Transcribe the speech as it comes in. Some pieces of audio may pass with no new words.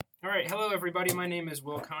right, hello everybody. My name is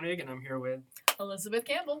Will Koenig, and I'm here with Elizabeth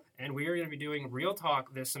Campbell. and we are going to be doing Real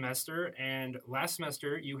Talk this semester. And last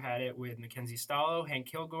semester, you had it with Mackenzie Stallo, Hank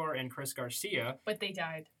Kilgore, and Chris Garcia. But they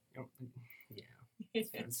died. Oh, yeah,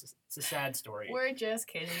 it's a sad story. We're just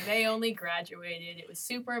kidding. They only graduated. It was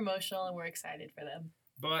super emotional, and we're excited for them.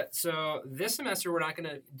 But so this semester, we're not going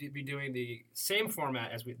to be doing the same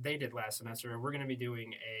format as they did last semester. We're going to be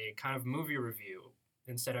doing a kind of movie review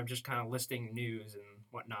instead of just kind of listing news and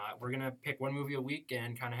whatnot. We're going to pick one movie a week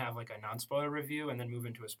and kind of have like a non-spoiler review and then move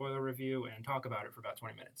into a spoiler review and talk about it for about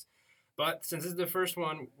 20 minutes. But since this is the first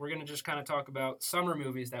one, we're going to just kind of talk about summer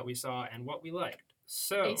movies that we saw and what we liked.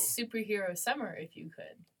 So, A superhero summer, if you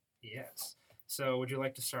could. yes. So would you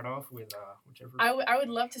like to start off with whichever? I would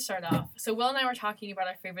love to start off. So Will and I were talking about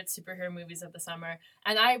our favorite superhero movies of the summer,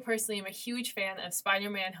 and I personally am a huge fan of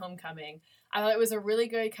Spider-Man Homecoming. I thought it was a really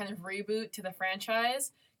good kind of reboot to the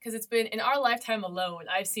franchise, because it's been, in our lifetime alone,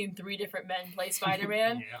 I've seen 3 different men play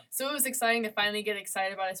Spider-Man. Yeah. So it was exciting to finally get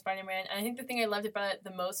excited about a Spider-Man. And I think the thing I loved about it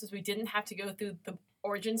the most was we didn't have to go through the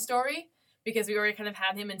origin story, because we already kind of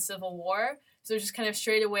had him in Civil War. So it was just kind of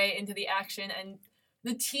straight away into the action and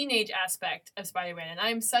the teenage aspect of Spider-Man. And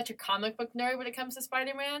I'm such a comic book nerd when it comes to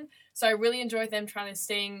Spider-Man, so I really enjoyed them trying to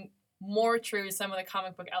staying more true to some of the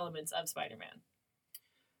comic book elements of Spider-Man.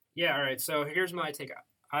 Yeah, all right. So here's my take.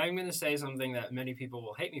 I'm going to say something that many people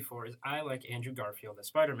will hate me for is I like Andrew Garfield as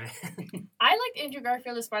Spider-Man. I liked Andrew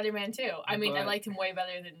Garfield as Spider-Man too. I mean, I But- liked him way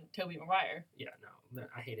better than Tobey Maguire. Yeah, no,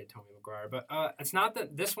 I hated Tobey Maguire, but it's not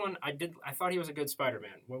that this one I thought he was a good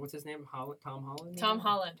Spider-Man. What was his name? Tom Holland. Tom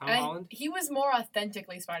Holland. Tom And Holland. he was more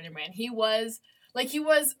authentically Spider-Man. He was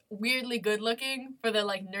weirdly good looking for the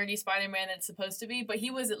nerdy Spider-Man it's supposed to be, but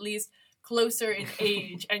he was at least closer in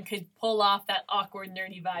age and could pull off that awkward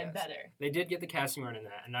nerdy vibe Yes. better. They did get the casting right in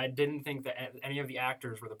that, and I didn't think that any of the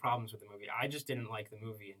actors were the problems with the movie. I just didn't like the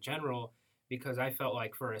movie in general because I felt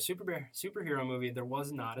like for a superhero movie there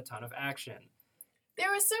was not a ton of action.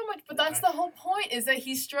 There was so much, but that's the whole point, is that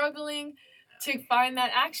he's struggling to find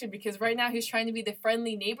that action, because right now he's trying to be the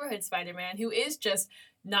friendly neighborhood Spider-Man who is just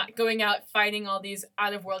not going out fighting all these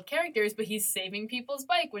out-of-world characters, but he's saving people's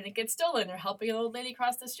bike when it gets stolen or helping an old lady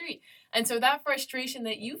cross the street. And so that frustration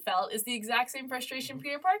that you felt is the exact same frustration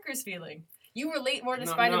Peter Parker's feeling. You relate more to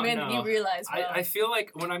Spider-Man than you realize. Will. I feel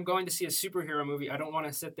like when I'm going to see a superhero movie, I don't want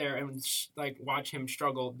to sit there and watch him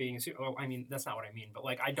struggle being a well, I mean, that's not what I mean, but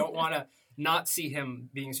I don't want to not see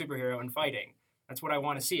him being a superhero and fighting. That's what I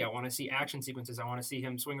want to see. I want to see action sequences. I want to see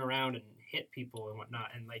him swing around and hit people and whatnot.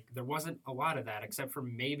 And there wasn't a lot of that, except for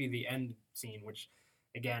maybe the end scene, which,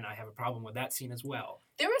 again, I have a problem with that scene as well.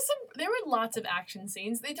 There were lots of action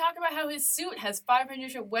scenes. They talk about how his suit has 500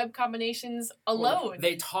 different web combinations alone. Well,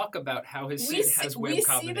 they talk about how his suit has web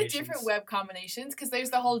combinations. We see the different web combinations, because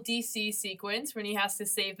there's the whole DC sequence when he has to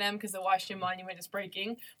save them because the Washington Monument is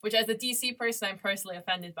breaking, which as a DC person I'm personally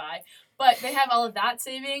offended by. But they have all of that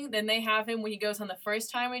saving. Then they have him when he goes on the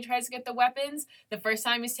first time when he tries to get the weapons. The first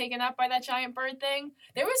time he's taken up by that giant bird thing.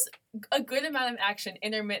 There was a good amount of action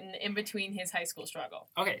intermittent in between his high school struggle.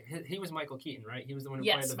 Okay, he was Michael Keaton, right? He was the one who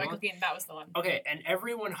played the Yes, villain? Michael Keaton, that was the one. Okay, and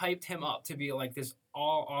everyone hyped him up to be this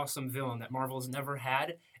all-awesome villain that Marvel's never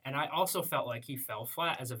had, and I also felt like he fell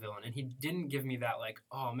flat as a villain, and he didn't give me that,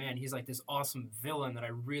 oh man, he's this awesome villain that I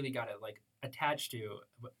really got to, attach to,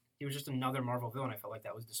 but he was just another Marvel villain. I felt like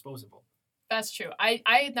that was disposable. That's true. I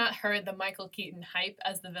had not heard the Michael Keaton hype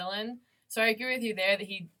as the villain, so I agree with you there that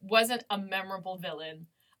he wasn't a memorable villain.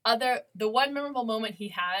 The one memorable moment he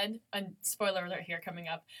had, and spoiler alert here coming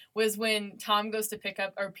up, was when Peter Parker goes to pick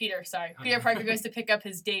up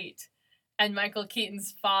his date, and Michael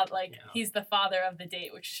Keaton's father, he's the father of the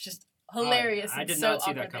date, which is just hilarious I and did so not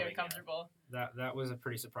see that awkwardly coming, uncomfortable. That was a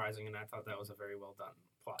pretty surprising, and I thought that was a very well done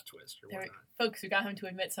plot twist or whatnot. Folks, we got him to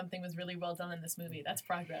admit something was really well done in this movie. That's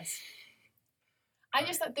progress. I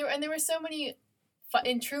just thought there were so many,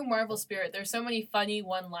 in true Marvel spirit, there's so many funny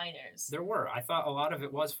one-liners. There were. I thought a lot of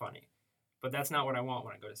it was funny, but that's not what I want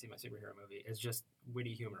when I go to see my superhero movie. It's just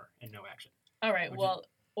witty humor and no action. All right,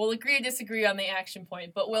 we'll agree to disagree on the action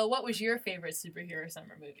point, but Will, what was your favorite superhero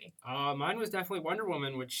summer movie? Mine was definitely Wonder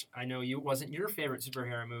Woman, which I know wasn't your favorite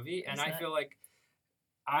superhero movie, and I feel like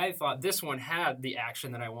I thought this one had the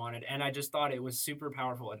action that I wanted, and I just thought it was super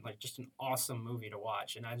powerful and just an awesome movie to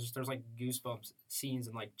watch. And there's goosebumps scenes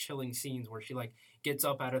and chilling scenes where she gets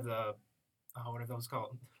up out of the what are those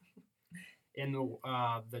called? In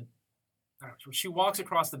she walks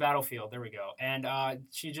across the battlefield. There we go, and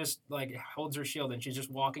she just holds her shield and she's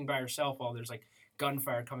just walking by herself while there's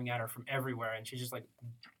gunfire coming at her from everywhere, and she's just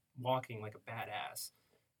walking like a badass,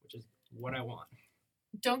 which is what I want.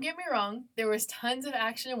 Don't get me wrong, there was tons of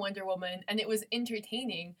action in Wonder Woman and it was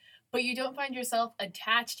entertaining, but you don't find yourself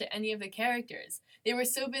attached to any of the characters. They were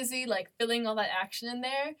so busy like filling all that action in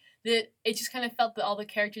there that it just kind of felt that all the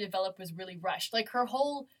character development was really rushed. Like her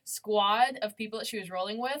whole squad of people that she was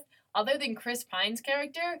rolling with, other than Chris Pine's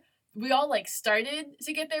character, we all like started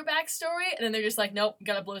to get their backstory and then they're just like, nope,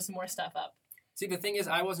 gotta blow some more stuff up. See, the thing is,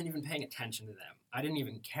 I wasn't even paying attention to them. I didn't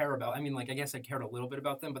even care about. I mean, like, I guess I cared a little bit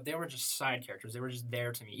about them, but they were just side characters. They were just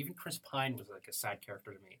there to me. Even Chris Pine was like a side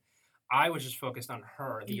character to me. I was just focused on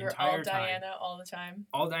her the You were entire all time. Diana all the time.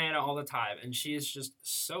 All Diana all the time, and she is just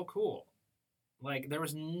so cool. Like, there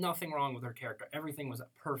was nothing wrong with her character. Everything was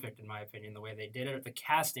perfect, in my opinion, the way they did it. The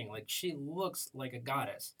casting, like, she looks like a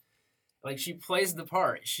goddess. Like, she plays the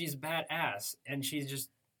part. She's badass, and she's just,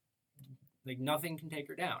 like, nothing can take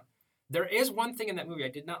her down. There is one thing in that movie I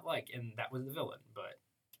did not like, and that was the villain, but...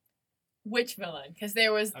 Which villain? Because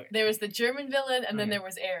there was the German villain, and then there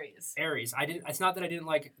was Ares. Ares. I didn't. It's not that I didn't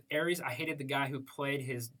like Ares. I hated the guy who played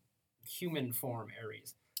his human form,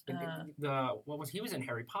 Ares. What was he was in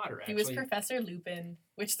Harry Potter? Actually. He was Professor Lupin,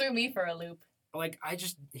 which threw me for a loop. Like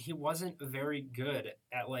he wasn't very good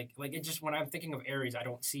at like it just when I'm thinking of Ares, I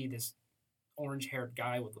don't see this orange-haired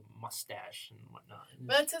guy with a mustache and whatnot.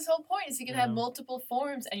 But that's his whole point: is he can have multiple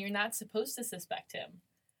forms, and you're not supposed to suspect him.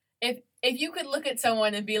 If you could look at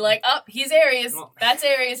someone and be like, oh, he's Ares, that's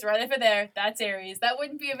Ares, right over there, that's Ares, that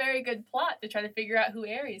wouldn't be a very good plot to try to figure out who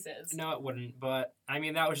Ares is. No, it wouldn't, but, I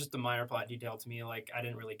mean, that was just a minor plot detail to me, like, I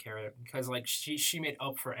didn't really care, because, like, she made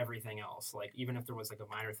up for everything else, like, even if there was, like,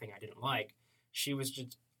 a minor thing I didn't like, she was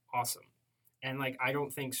just awesome. And, like, I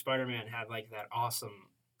don't think Spider-Man had, like, that awesome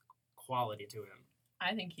quality to him.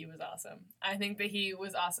 I think he was awesome. I think that he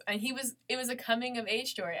was awesome. And it was a coming-of-age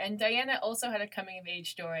story, and Diana also had a coming-of-age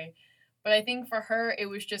story. But I think for her, it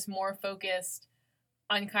was just more focused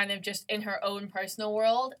on kind of just in her own personal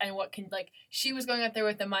world and what can, like, she was going out there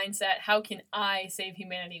with the mindset, how can I save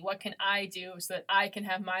humanity? What can I do so that I can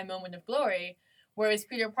have my moment of glory? Whereas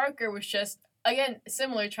Peter Parker was just, again,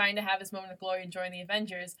 similar, trying to have his moment of glory and join the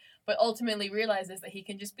Avengers, but ultimately realizes that he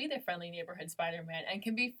can just be the friendly neighborhood Spider-Man and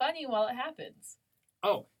can be funny while it happens.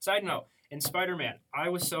 Oh, side note, in Spider-Man, I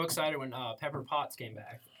was so excited when Pepper Potts came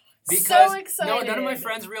back. Because so excited. None of my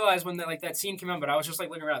friends realized when that scene came out, but I was just like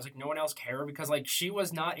looking around. I was like, no one else cared because like she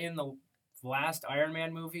was not in the last Iron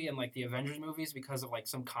Man movie and like the Avengers movies because of like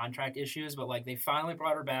some contract issues, but like they finally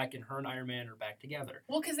brought her back and her and Iron Man are back together.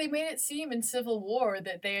 Well, because they made it seem in Civil War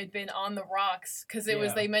that they had been on the rocks because it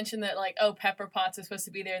was they mentioned that like Pepper Potts was supposed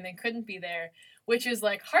to be there and they couldn't be there, which is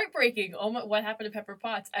like heartbreaking. Oh my, what happened to Pepper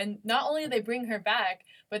Potts? And not only did they bring her back,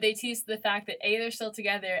 but they teased the fact that A, they're still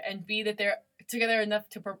together, and B, that they're together enough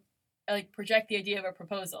to project the idea of a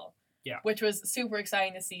proposal. Yeah. Which was super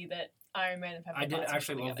exciting to see that Iron Man and Pepper Potts. I did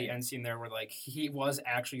actually love the end scene there where like he was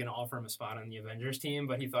actually going to offer him a spot on the Avengers team,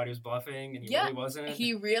 but he thought he was bluffing and he really wasn't.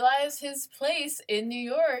 He realized his place in New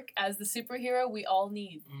York as the superhero we all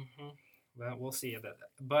need. Mm-hmm. Well, we'll see about that.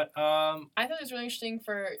 But I thought it was really interesting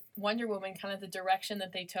for Wonder Woman, kind of the direction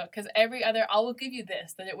that they took, because every other, I will give you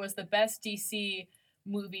this, that it was the best DC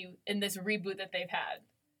movie in this reboot that they've had.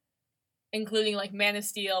 Including like Man of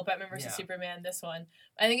Steel, Batman vs. Superman, this one.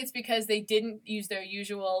 I think it's because they didn't use their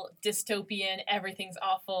usual dystopian, everything's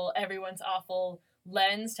awful, everyone's awful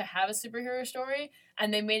lens to have a superhero story,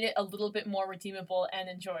 and they made it a little bit more redeemable and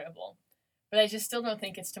enjoyable. But I just still don't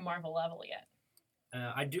think it's to Marvel level yet.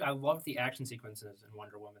 I love the action sequences in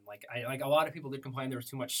Wonder Woman. Like a lot of people did complain there was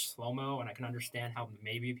too much slow-mo, and I can understand how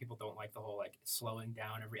maybe people don't like the whole like slowing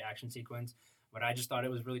down every action sequence. But I just thought it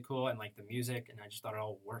was really cool, and like the music, and I just thought it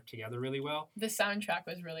all worked together really well. The soundtrack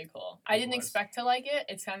was really cool. I didn't expect to like it.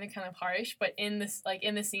 It sounded kind of harsh, but in the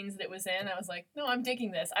scenes that it was in, I was like, no, I'm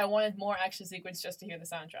digging this. I wanted more action sequence just to hear the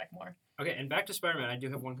soundtrack more. Okay, and back to Spider-Man, I do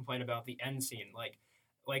have one complaint about the end scene. Like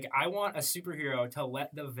I want a superhero to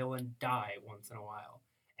let the villain die once in a while,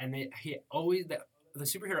 and the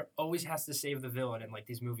superhero always has to save the villain in like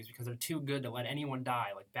these movies because they're too good to let anyone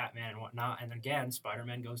die, like Batman and whatnot. And again,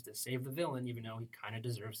 Spider-Man goes to save the villain, even though he kind of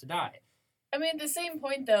deserves to die. I mean, at the same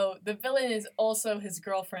point, though, the villain is also his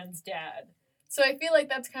girlfriend's dad. So I feel like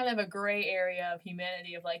that's kind of a gray area of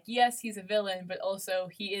humanity of like, yes, he's a villain, but also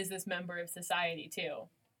he is this member of society, too.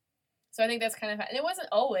 So I think that's kind of... And it wasn't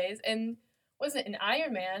always. And wasn't in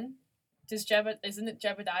Iron Man, isn't it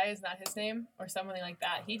Jebediah is not his name? Or something like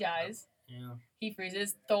that. He dies. Yeah. He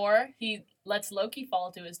freezes. Thor, he lets Loki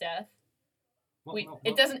fall to his death.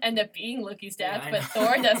 It doesn't end up being Loki's death, but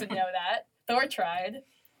Thor doesn't know that. Thor tried.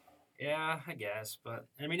 Yeah, I guess. But,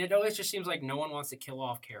 I mean, it always just seems like no one wants to kill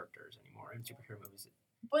off characters anymore in superhero movies.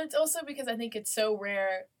 But it's also because I think it's so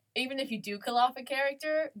rare even if you do kill off a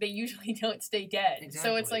character, they usually don't stay dead.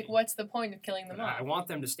 So it's like, Exactly. what's the point of killing them But I off? want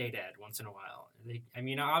them to stay dead once in a while. I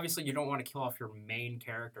mean, obviously you don't want to kill off your main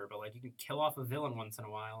character, but like you can kill off a villain once in a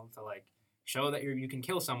while to like show that you can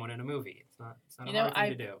kill someone in a movie. It's not You a know, hard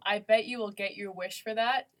thing to do. I bet you will get your wish for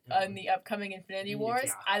that in the upcoming Infinity Wars.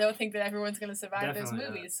 Yeah. I don't think that everyone's going to survive those Definitely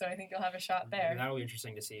not. movies, so I think you'll have a shot there. That'll be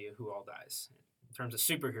interesting to see who all dies in terms of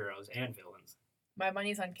superheroes and villains. My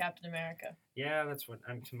money's on Captain America. Yeah, that's what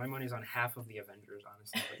my money's on. Half of the Avengers,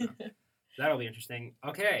 honestly. But no. That'll be interesting.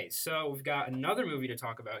 Okay, so we've got another movie to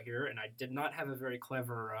talk about here, and I did not have a very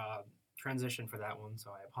clever transition for that one,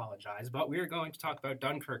 so I apologize. But we are going to talk about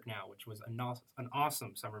Dunkirk now, which was an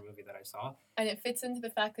awesome summer movie that I saw. And it fits into the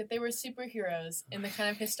fact that they were superheroes in the kind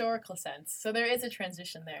of historical sense. So there is a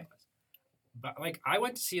transition there. But like I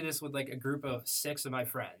went to see this with like a group of 6 of my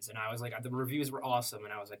friends, and I was like, the reviews were awesome,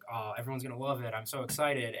 and I was like, oh, everyone's gonna love it. I'm so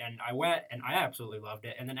excited, and I went, and I absolutely loved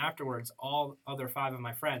it. And then afterwards, all other 5 of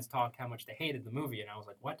my friends talked how much they hated the movie, and I was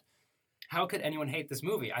like, what? How could anyone hate this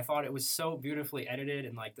movie? I thought it was so beautifully edited,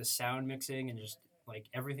 and like the sound mixing and just like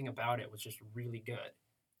everything about it was just really good.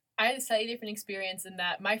 I had a slightly different experience in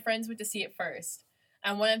that my friends went to see it first.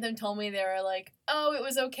 And one of them told me they were like, oh, it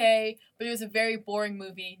was okay, but it was a very boring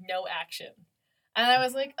movie, no action. And I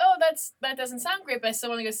was like, oh, that doesn't sound great, but I still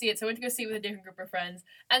want to go see it. So I went to go see it with a different group of friends.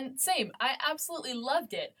 And same, I absolutely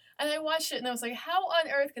loved it. And I watched it and I was like, how on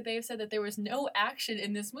earth could they have said that there was no action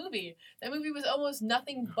in this movie? That movie was almost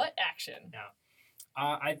nothing but action. Yeah.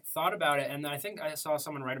 I thought about it, and I think I saw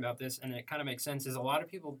someone write about this, and it kind of makes sense, is a lot of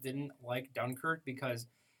people didn't like Dunkirk because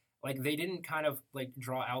like they didn't kind of like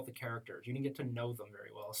draw out the characters. You didn't get to know them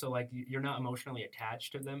very well. So like you're not emotionally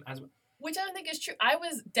attached to them as which I don't think is true. I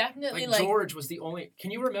was definitely like George was the only.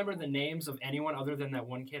 Can you remember the names of anyone other than that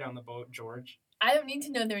one kid on the boat, George? I don't need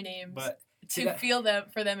to know their names. But to feel them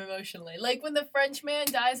for them emotionally. Like when the French man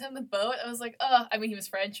dies on the boat, I was like, oh, I mean he was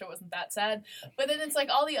French, so it wasn't that sad. But then it's like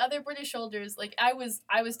all the other British soldiers, like I was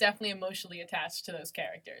definitely emotionally attached to those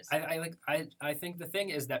characters. I think the thing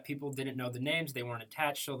is that people didn't know the names, they weren't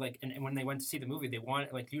attached. So like and when they went to see the movie, they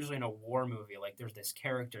want like usually in a war movie, like there's this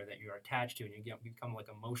character that you're attached to and you become like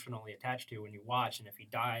emotionally attached to when you watch, and if he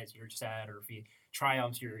dies, you're sad, or if he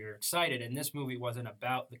triumphs, you're excited. And this movie wasn't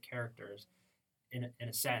about the characters. In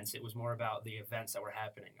a sense, it was more about the events that were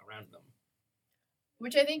happening around them.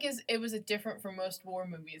 Which I think it was a different from most war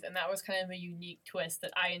movies, and that was kind of a unique twist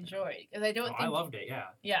that I enjoyed. Because I loved it, yeah.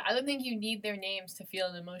 Yeah, I don't think you need their names to feel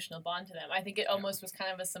an emotional bond to them. I think it almost was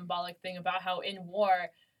kind of a symbolic thing about how in war,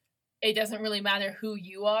 it doesn't really matter who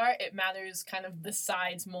you are. It matters kind of the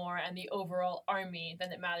sides more and the overall army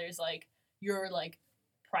than it matters like your like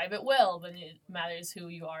private will than it matters who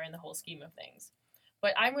you are in the whole scheme of things.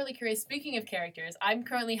 But I'm really curious. Speaking of characters, I'm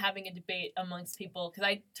currently having a debate amongst people because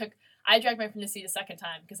I dragged my friend to see it a second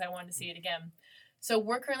time because I wanted to see it again. So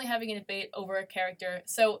we're currently having a debate over a character.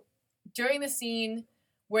 So during the scene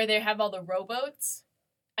where they have all the rowboats,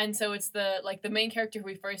 and so it's the main character who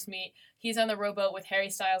we first meet, he's on the rowboat with Harry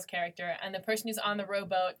Styles' character, and the person who's on the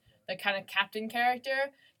rowboat, the kind of captain character,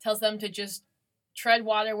 tells them to just tread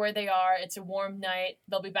water where they are. It's a warm night.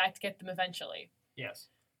 They'll be back to get them eventually. Yes.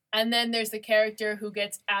 And then there's the character who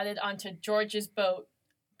gets added onto George's boat,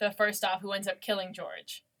 the first off, who ends up killing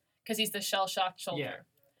George because he's the shell-shocked soldier. Yeah.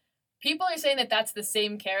 People are saying that that's the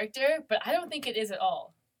same character, but I don't think it is at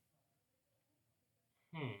all.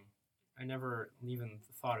 I never even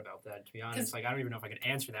thought about that, to be honest. Like, I don't even know if I could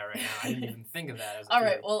answer that right now. I didn't even think of that as a all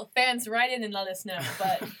right, well, fans, write in and let us know.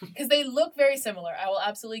 But because they look very similar, I will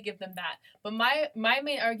absolutely give them that. But my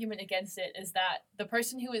main argument against it is that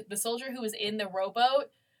the soldier who was in the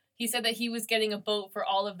rowboat, he said that he was getting a boat for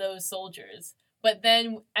all of those soldiers. But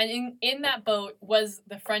then, and in that boat was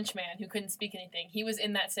the French man who couldn't speak anything. He was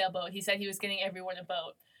in that sailboat. He said he was getting everyone a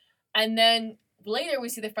boat. And then later we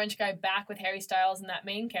see the French guy back with Harry Styles and that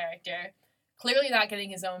main character, clearly not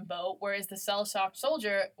getting his own boat, whereas the shell-shocked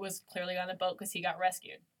soldier was clearly on a boat because he got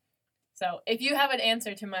rescued. So if you have an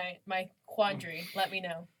answer to my quandary, let me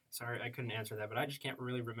know. Sorry, I couldn't answer that, but I just can't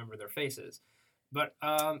really remember their faces. But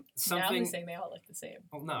something. Now he's saying they all look the same.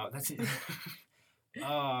 Oh no, that's.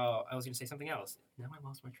 I was going to say something else. Now I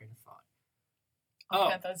lost my train of thought. Oh,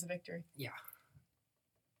 that was a victory. Yeah.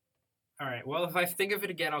 All right. Well, if I think of it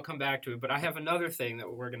again, I'll come back to it. But I have another thing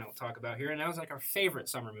that we're going to talk about here, and that was like our favorite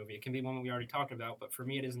summer movie. It can be one that we already talked about, but for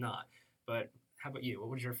me, it is not. But how about you? What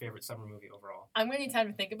was your favorite summer movie overall? I'm going to need time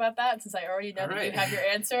to think about that since I already know that you have your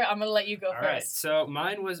answer. I'm going to let you go first. All right. So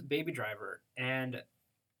mine was Baby Driver, and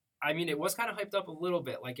I mean, it was kind of hyped up a little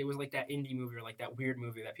bit. Like, it was like that indie movie or like that weird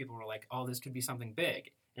movie that people were like, oh, this could be something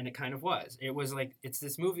big. And it kind of was. It was like, it's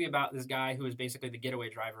this movie about this guy who is basically the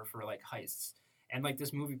getaway driver for like heists. and like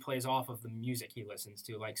this movie plays off of the music he listens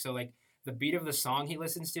to. Like so, like the beat of the song he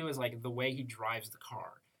listens to is like the way he drives the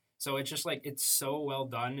car. So it's just like it's so well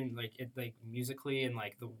done and like it like musically and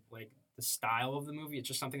like the style of the movie. It's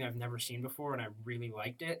just something I've never seen before, and I really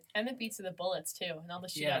liked it. And the beats of the bullets too, and all the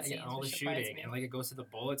shootout Yeah, scenes. yeah, all the which surprised shooting me. and like it goes to the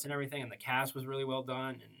bullets and everything, and the cast was really well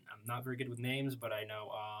done. And I'm not very good with names, but I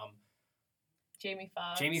know Jamie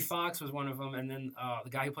Foxx. Jamie Foxx was one of them, and then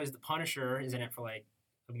the guy who plays the Punisher is in it for like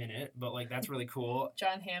a minute, but like that's really cool.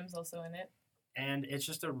 John Hamm's also in it. And it's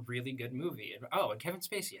just a really good movie. Oh, and Kevin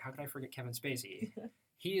Spacey. How could I forget Kevin Spacey?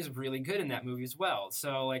 He is really good in that movie as well.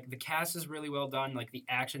 So like the cast is really well done. Like the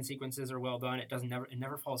action sequences are well done. It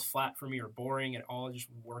never falls flat for me or boring. It all just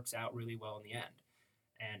works out really well in the end.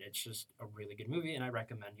 And it's just a really good movie, and I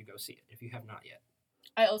recommend you go see it if you have not yet.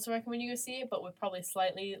 I also recommend you go see it, but with probably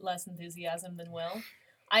slightly less enthusiasm than Will.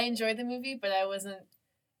 I enjoyed the movie, but I wasn't.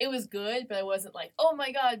 It was good, but I wasn't like, oh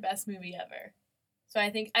my god, best movie ever. So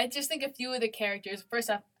I just think a few of the characters. First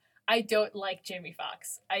off, I don't like Jamie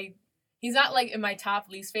Foxx. He's not like in my top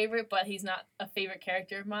least favorite, but he's not a favorite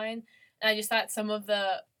character of mine. And I just thought some of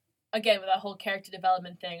the, again with that whole character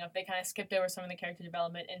development thing, they kind of skipped over some of the character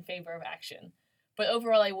development in favor of action. But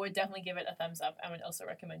overall, I would definitely give it a thumbs up. I would also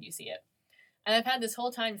recommend you see it. And I've had this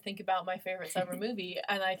whole time to think about my favorite summer movie,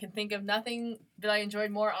 and I can think of nothing that I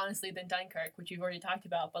enjoyed more, honestly, than Dunkirk, which you've already talked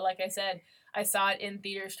about. But like I said, I saw it in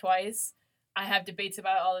theaters twice. I have debates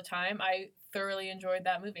about it all the time. I thoroughly enjoyed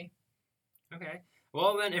that movie. Okay.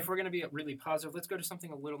 Well, then, if we're going to be really positive, let's go to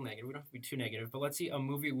something a little negative. We don't have to be too negative, but let's see a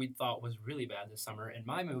movie we thought was really bad this summer. And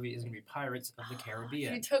my movie is going to be Pirates of the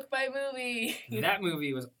Caribbean. You took my movie. That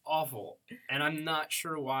movie was awful, and I'm not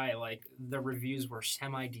sure why. Like the reviews were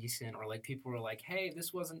semi-decent, or like people were like, "Hey,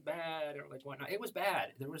 this wasn't bad," or like whatnot. It was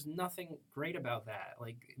bad. There was nothing great about that.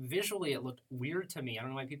 Like visually, it looked weird to me. I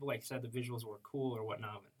don't know why people like said the visuals were cool or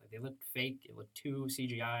whatnot. But, like, they looked fake. It looked too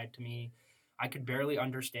CGI to me. I could barely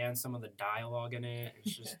understand some of the dialogue in it.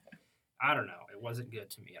 It's just, I don't know. It wasn't good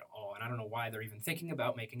to me at all, and I don't know why they're even thinking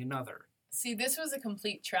about making another. See, this was a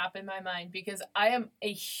complete trap in my mind because I am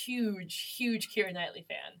a huge, huge Keira Knightley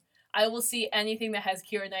fan. I will see anything that has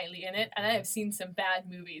Keira Knightley in it, and I have seen some bad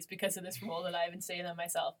movies because of this role that I have instated on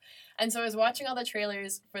myself. And so I was watching all the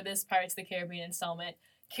trailers for this Pirates of the Caribbean installment.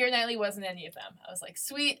 Keira Knightley wasn't in any of them. I was like,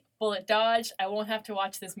 sweet, bullet dodged. I won't have to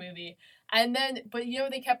watch this movie. And then, but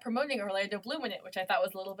they kept promoting Orlando Bloom in it, which I thought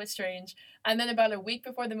was a little bit strange. And then about a week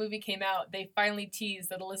before the movie came out, they finally teased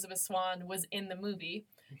that Elizabeth Swann was in the movie.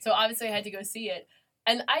 So obviously I had to go see it.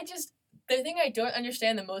 And the thing I don't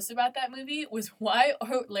understand the most about that movie was why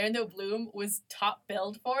Orlando Bloom was top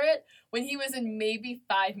billed for it when he was in maybe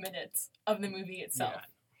 5 minutes of the movie itself.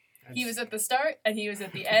 Yeah, he was at the start and he was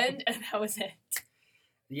at the end, and that was it.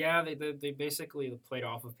 Yeah, they basically played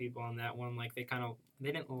off of people on that one. Like they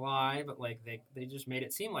didn't lie, but like they just made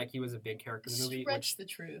it seem like he was a big character in the movie. Stretch the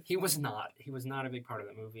truth. He was not. He was not a big part of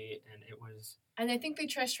the movie, and it was. And I think they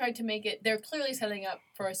just tried to make it. They're clearly setting up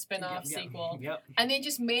for a spin-off sequel. Yep. And they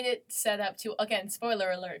just made it set up to, again, spoiler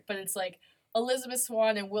alert, but it's like Elizabeth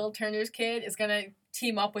Swann and Will Turner's kid is gonna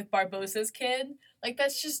team up with Barbossa's kid. Like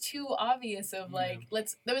that's just too obvious of like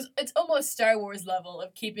it's almost Star Wars level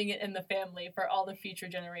of keeping it in the family for all the future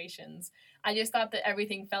generations. I just thought that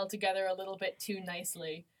everything fell together a little bit too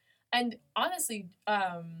nicely. And honestly,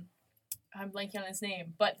 I'm blanking on his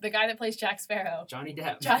name, but the guy that plays Jack Sparrow. Johnny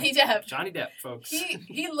Depp. Johnny Depp. Johnny Depp, folks.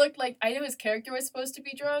 He looked like, I know his character was supposed to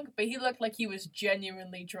be drunk, but he looked like he was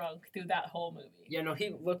genuinely drunk through that whole movie. Yeah, no,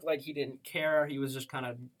 he looked like he didn't care. He was just kind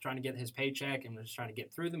of trying to get his paycheck and was trying to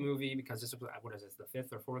get through the movie because this was, what is this, the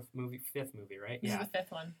fifth movie, right? This is the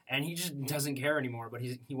fifth one. And he just doesn't care anymore, but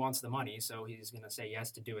he wants the money, so he's going to say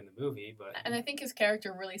yes to doing the movie. And I think his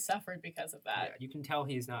character really suffered because of that. Yeah, you can tell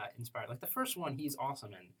he's not inspired. Like the first one, he's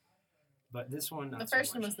awesome in. But this one, not the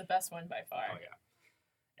first so much. one was the best one by far. Oh,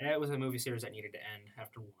 yeah. And it was a movie series that needed to end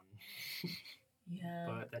after one. Yeah.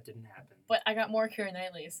 But that didn't happen. But I got more Keira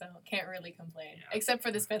Knightley, so can't really complain. Yeah. Except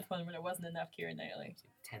for this fifth one where there wasn't enough Keira Knightley.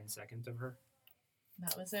 10 seconds of her.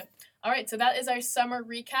 That was it. All right, so that is our summer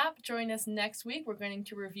recap. Join us next week. We're going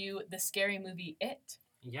to review the scary movie It.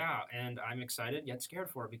 Yeah, and I'm excited yet scared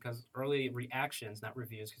for it because early reactions, not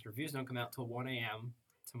reviews, because reviews don't come out till 1 a.m.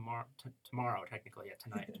 Tomorrow, technically. Yeah,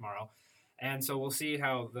 tonight, tomorrow. And so we'll see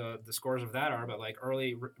how the scores of that are. But like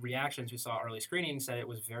early reactions, we saw early screenings said it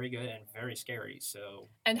was very good and very scary. So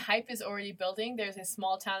and hype is already building. There's a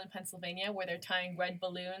small town in Pennsylvania where they're tying red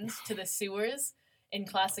balloons to the sewers in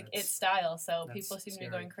classic It style. So people seem to be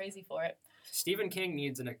going crazy for it. Stephen King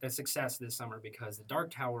needs a success this summer because The Dark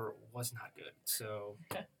Tower was not good. So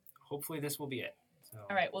hopefully this will be it. So.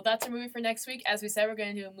 All right, well, that's a movie for next week. As we said, we're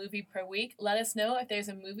going to do a movie per week. Let us know if there's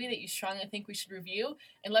a movie that you strongly think we should review,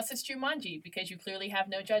 unless it's Jumanji, because you clearly have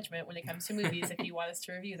no judgment when it comes to movies if you want us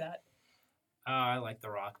to review that. I like The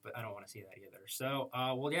Rock, but I don't want to see that either. So,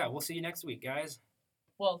 well, yeah, we'll see you next week, guys.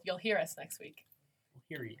 Well, you'll hear us next week. We'll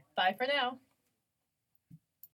hear you. Bye for now.